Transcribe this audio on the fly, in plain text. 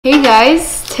Hey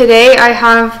guys, today I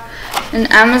have an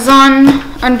Amazon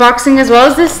unboxing as well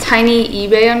as this tiny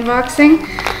eBay unboxing.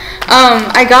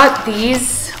 I got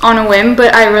these on a whim,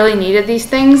 but I really needed these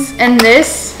things. And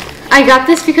I got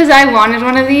this because I wanted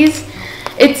one of these.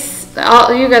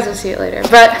 You guys will see it later,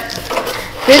 but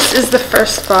this is the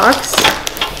first box.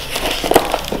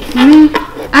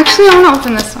 Actually, I want to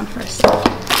open this one first.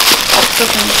 Let's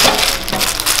open this one.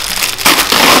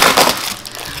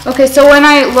 Okay, so when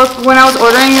I was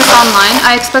ordering this online,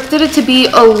 I expected it to be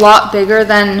a lot bigger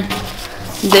than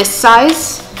this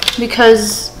size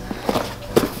because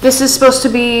this is supposed to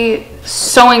be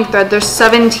sewing thread. There's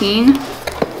 17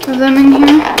 of them in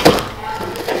here.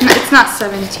 No, it's not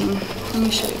 17. Let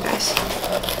me show you guys.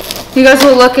 You guys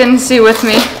will look and see with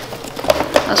me.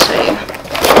 I'll show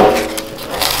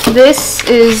you. This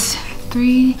is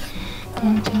 1,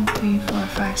 2, 3, 4,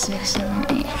 5, 6, 7,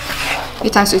 8.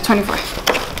 8 times 3, 24.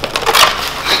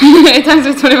 8 times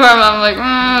 24, I'm like,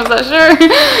 is that sure?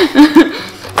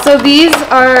 So these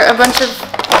are a bunch of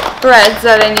threads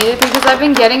that I needed because I've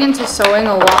been getting into sewing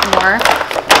a lot more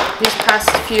these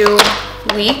past few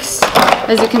weeks,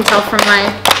 as you can tell from my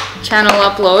channel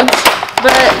uploads.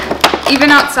 But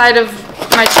even outside of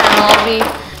my channel, I'll be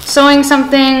sewing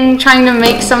something, trying to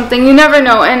make something, you never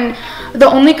know. And the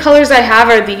only colors I have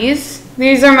are these.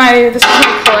 This is my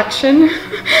collection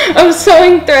of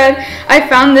sewing thread. I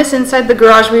found this inside the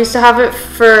garage. We used to have it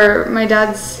for my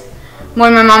dad's,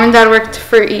 when my mom and dad worked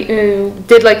for,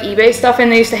 did like eBay stuff,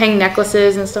 and they used to hang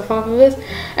necklaces and stuff off of this.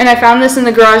 And I found this in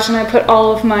the garage and I put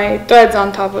all of my threads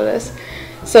on top of this.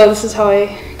 So this is how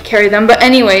I carry them. But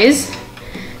anyways,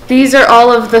 these are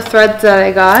all of the threads that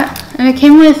I got. And it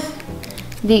came with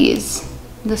these,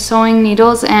 the sewing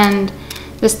needles and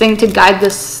this thing to guide the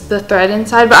thread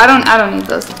inside, but I don't need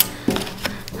those.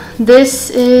 This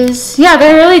is, yeah,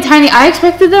 they're really tiny. I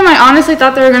expected them, I honestly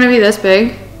thought they were gonna be this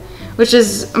big, which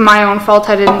is my own fault.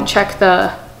 I didn't check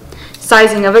the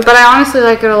sizing of it, but I honestly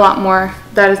like it a lot more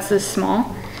that it's this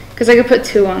small, because I could put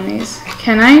 2 on these.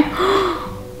 Can I?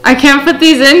 I can't put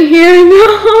these in here,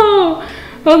 no!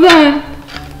 Hold on.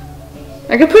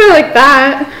 I could put it like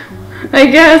that, I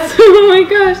guess. Oh my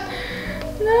gosh,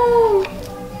 no.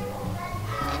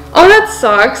 Oh, that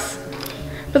sucks.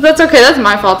 But that's okay, that's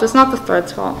my fault. It's not the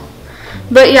thread's fault.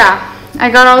 But yeah,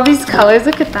 I got all these colors.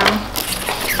 Look at them.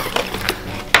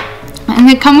 And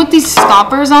they come with these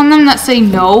stoppers on them that say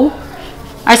no.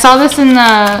 I saw this in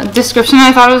the description and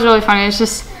I thought it was really funny. It's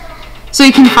just so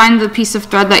you can find the piece of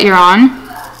thread that you're on.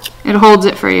 It holds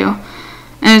it for you.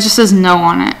 And it just says no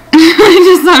on it. I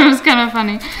just thought it was kind of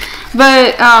funny.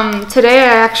 But today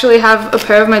I actually have a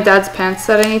pair of my dad's pants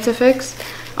that I need to fix.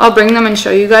 I'll bring them and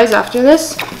show you guys after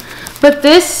this. But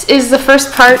this is the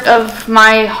first part of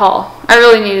my haul. I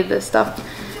really needed this stuff.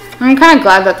 I'm kind of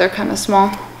glad that they're kind of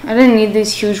small. I didn't need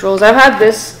these huge rolls. I've had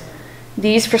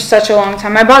these for such a long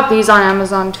time. I bought these on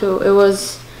Amazon too. It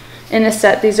was in a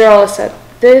set. These are all a set.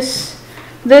 This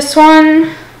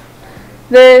one,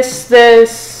 this,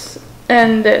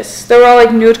 and this. They were all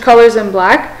like nude colors and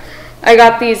black. I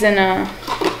got these in a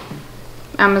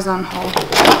Amazon haul.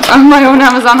 On my own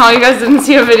Amazon haul. You guys didn't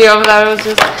see a video of that. It was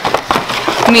just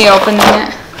me opening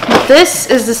it. But this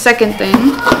is the second thing.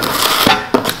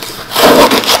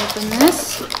 Open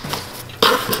this.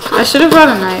 I should have brought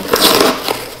a knife.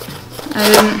 I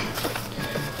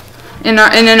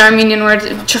didn't. In an Armenian word,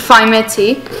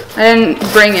 chafimeti. I didn't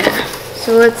bring it.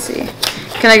 So let's see.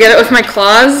 Can I get it with my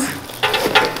claws?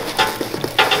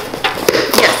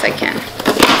 Yes, I can.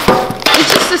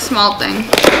 It's just a small thing.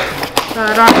 So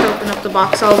I don't have to open up the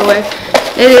box all the way.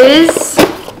 It is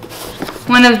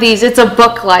one of these. It's a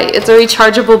book light. It's a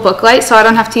rechargeable book light, so I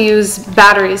don't have to use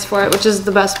batteries for it, which is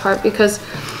the best part, because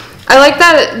I like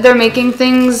that they're making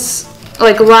things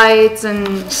like lights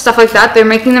and stuff like that. They're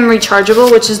making them rechargeable,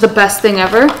 which is the best thing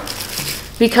ever,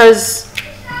 because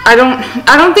I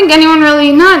don't think anyone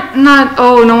really,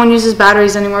 oh, no one uses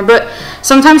batteries anymore, but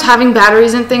sometimes having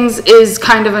batteries and things is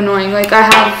kind of annoying. Like I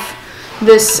have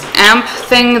this amp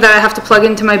thing that I have to plug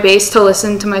into my bass to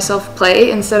listen to myself play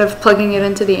instead of plugging it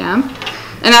into the amp,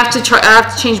 and I have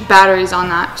to change batteries on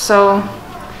that. So,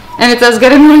 and it does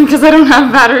get annoying because I don't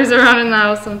have batteries around in the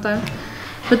house sometimes.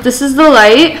 But this is the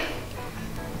light.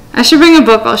 I should bring a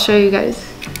book. I'll show you guys.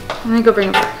 Let me go bring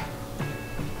a book.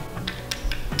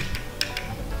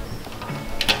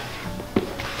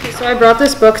 Okay, so I brought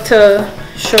this book to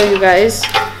show you guys.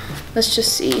 Let's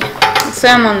just see. Let's say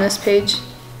I'm on this page.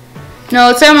 No,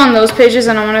 let's say I'm on those pages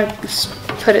and I want to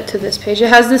put it to this page. It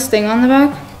has this thing on the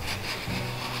back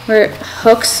where it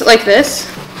hooks like this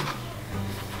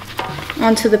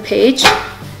onto the page.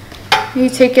 You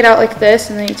take it out like this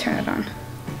and then you turn it on.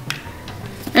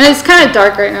 And it's kind of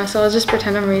dark right now, so I'll just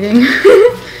pretend I'm reading.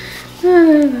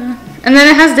 And then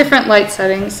it has different light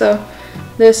settings, so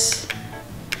this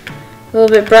a little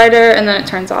bit brighter, and then it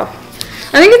turns off.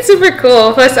 I think it's super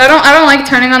cool. Plus, I don't like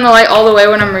turning on the light all the way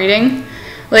when I'm reading,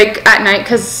 like at night,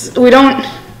 because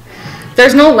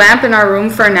there's no lamp in our room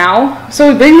for now.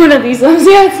 So we bring one of these lamps.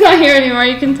 Yeah, it's not here anymore,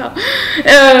 you can tell.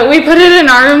 We put it in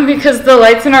our room because the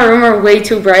lights in our room are way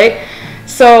too bright.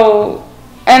 So,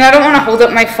 and I don't want to hold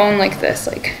up my phone like this,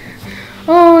 like,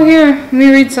 oh, here, let me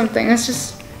read something. It's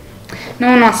just, no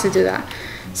one wants to do that.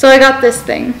 So I got this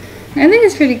thing. I think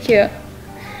it's pretty cute.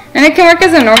 And it can work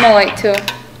as a normal light too,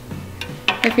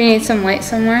 if you need some light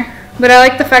somewhere. But I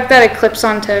like the fact that it clips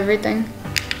onto everything.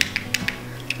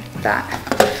 Like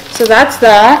that. So that's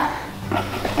that.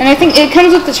 And I think it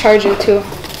comes with the charger too.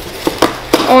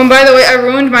 Oh, and by the way, I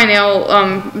ruined my nail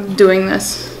doing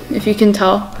this, if you can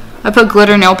tell. I put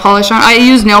glitter nail polish on. I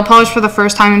used nail polish for the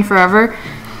first time in forever,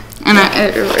 and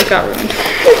it got ruined.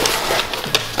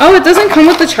 Oh, it doesn't come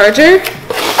with the charger?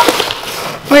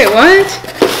 Wait, what?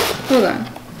 Hold on.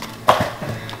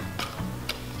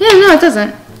 Yeah, no, it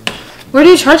doesn't. Where do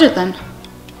you charge it then?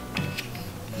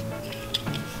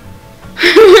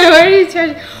 Where do you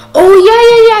charge it? Oh,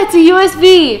 yeah, it's a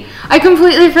USB. I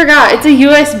completely forgot. It's a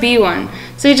USB one.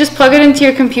 So you just plug it into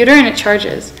your computer and it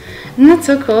charges. Isn't that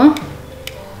so cool?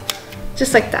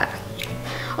 Just like that.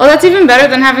 Oh, that's even better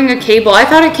than having a cable. I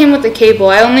thought it came with a cable.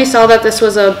 I only saw that this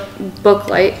was a book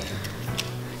light.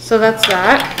 So that's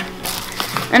that.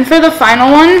 And for the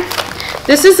final one,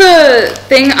 this is a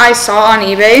thing I saw on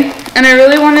eBay, and I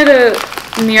really wanted a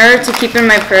mirror to keep in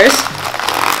my purse.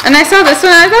 And I saw this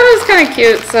one, and I thought it was kind of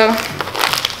cute, so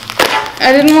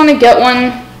I didn't want to get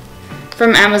one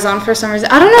from Amazon for some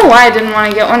reason. I don't know why I didn't want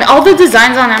to get one. All the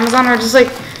designs on Amazon were just like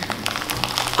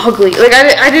ugly. Like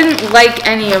I didn't like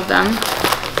any of them.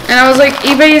 And I was like,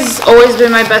 eBay's always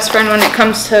been my best friend when it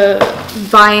comes to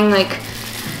buying like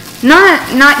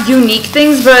not unique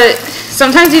things, but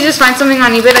sometimes you just find something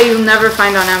on eBay that you'll never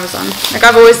find on Amazon. Like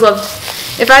I've always loved,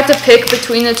 if I had to pick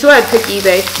between the two, I'd pick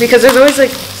eBay because there's always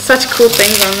like such cool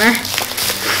things on there.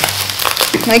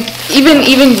 Like even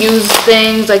used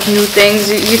things, like new things,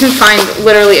 you can find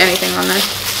literally anything on there.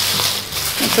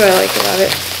 That's what I like about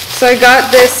it. So I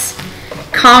got this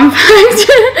compact.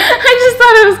 I just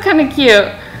thought it was kind of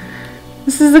cute.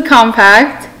 This is the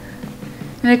compact,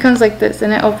 and it comes like this,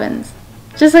 and it opens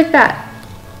just like that.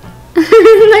 Isn't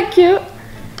that cute?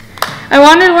 I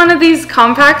wanted one of these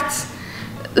compacts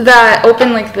that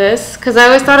open like this because I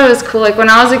always thought it was cool. Like when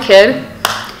I was a kid,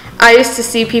 I used to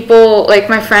see people, like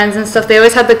my friends and stuff, they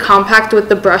always had the compact with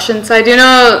the brush inside. You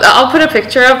know, I'll put a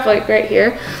picture up like right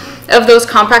here of those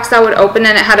compacts that would open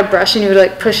and it had a brush and you would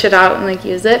like push it out and like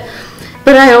use it.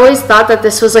 But I always thought that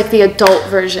this was like the adult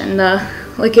version,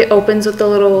 like it opens with the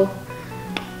little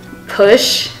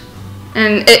push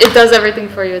and it does everything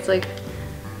for you. It's like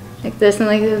this, and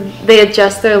like they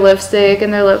adjust their lipstick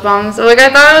and their lip balm. So like I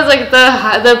thought it was like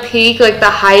the peak, like the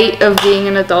height of being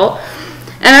an adult.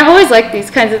 And I've always liked these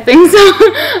kinds of things, so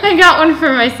I got one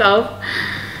for myself.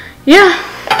 Yeah,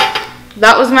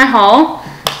 that was my haul.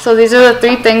 So these are the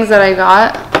 3 things that I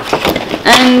got.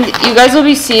 And you guys will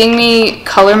be seeing me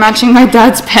color matching my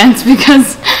dad's pants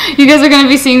because you guys are going to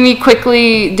be seeing me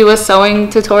quickly do a sewing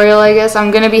tutorial, I guess.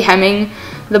 I'm going to be hemming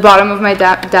the bottom of my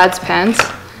dad's pants.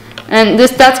 And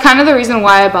that's kind of the reason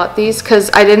why I bought these,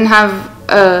 because I didn't have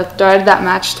a thread that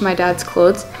matched my dad's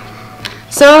clothes.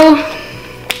 So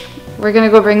we're gonna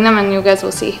go bring them and you guys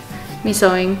will see me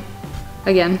sewing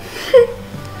again.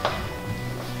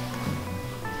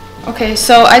 Okay,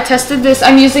 so I tested this.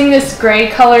 I'm using this gray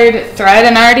colored thread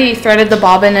and I already threaded the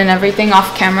bobbin and everything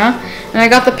off camera. And I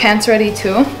got the pants ready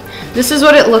too. This is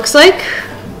what it looks like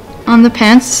on the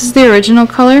pants. This is the original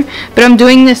color, but I'm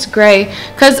doing this gray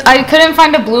because I couldn't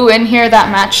find a blue in here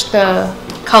that matched the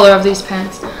color of these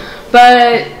pants.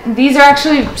 But these are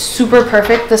actually super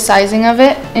perfect, the sizing of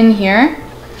it in here.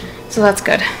 So that's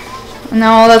good.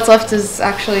 Now all that's left is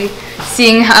actually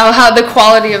seeing how the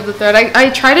quality of the thread. I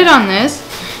tried it on this.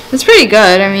 It's pretty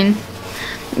good. I mean,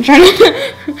 I'm trying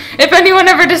to if anyone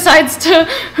ever decides to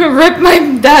rip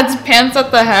my dad's pants at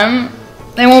the hem,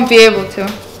 they won't be able to.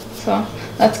 So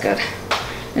that's good.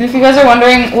 And if you guys are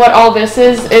wondering what all this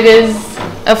is, it is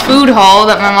a food haul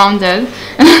that my mom did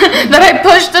that I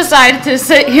pushed aside to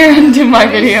sit here and do my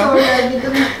video.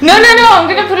 No, I'm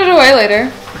gonna put it away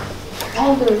later.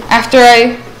 After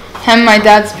I hem my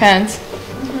dad's pants.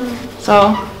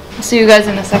 So I'll see you guys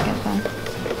in a second then.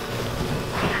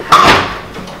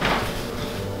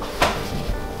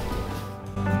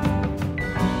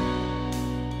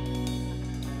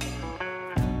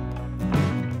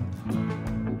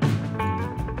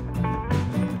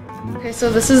 So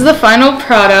this is the final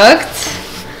product.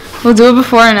 We'll do a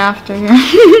before and after here.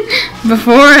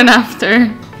 Before and after.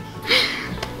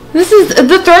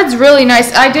 The thread's really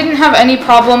nice. I didn't have any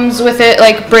problems with it,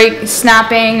 like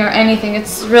snapping or anything.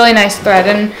 It's really nice thread,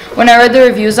 and when I read the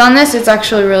reviews on this, it's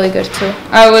actually really good too.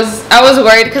 I was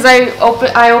worried because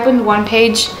I opened one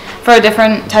page for a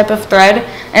different type of thread,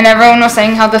 and everyone was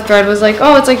saying how the thread was like,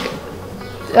 oh, it's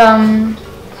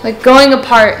like going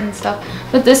apart and stuff.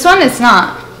 But this one, it's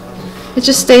not. It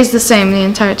just stays the same the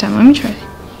entire time. Let me try.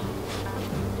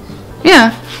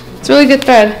 Yeah, it's really good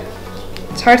thread.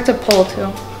 It's hard to pull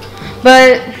too.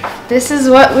 But this is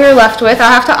what we're left with. I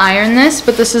have to iron this,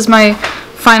 but this is my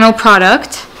final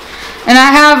product. And I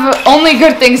have only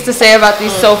good things to say about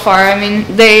these so far. I mean,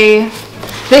 they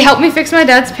helped me fix my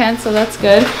dad's pants, so that's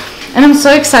good. And I'm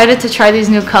so excited to try these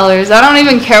new colors. I don't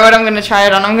even care what I'm going to try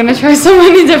it on. I'm going to try so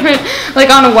many different, like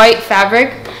on a white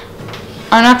fabric.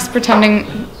 Arnox's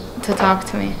pretending to talk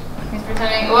to me. He's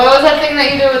pretending. What was that thing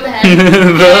that you do with the hand?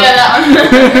 Yeah, that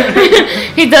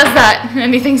one. He does that,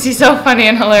 and he thinks he's so funny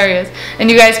and hilarious. And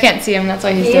you guys can't see him. That's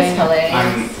why he's doing it.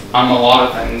 Hilarious. I'm a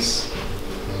lot of things.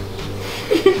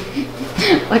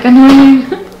 Like annoying.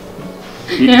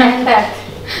 Yeah. And back.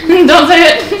 Don't say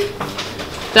it.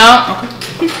 Don't.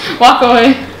 Okay. Walk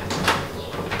away.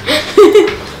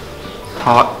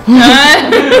 Hot.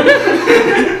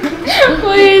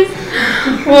 Please.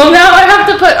 Well, now I have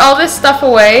to put all this stuff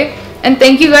away. And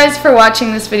thank you guys for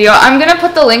watching this video. I'm going to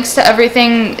put the links to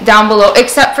everything down below,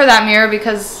 except for that mirror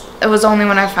because it was only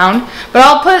one I found. But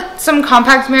I'll put some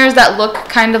compact mirrors that look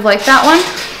kind of like that one.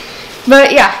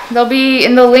 But yeah, they'll be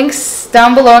in the links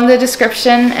down below in the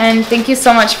description. And thank you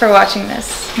so much for watching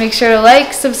this. Make sure to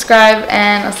like, subscribe,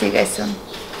 and I'll see you guys soon.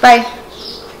 Bye.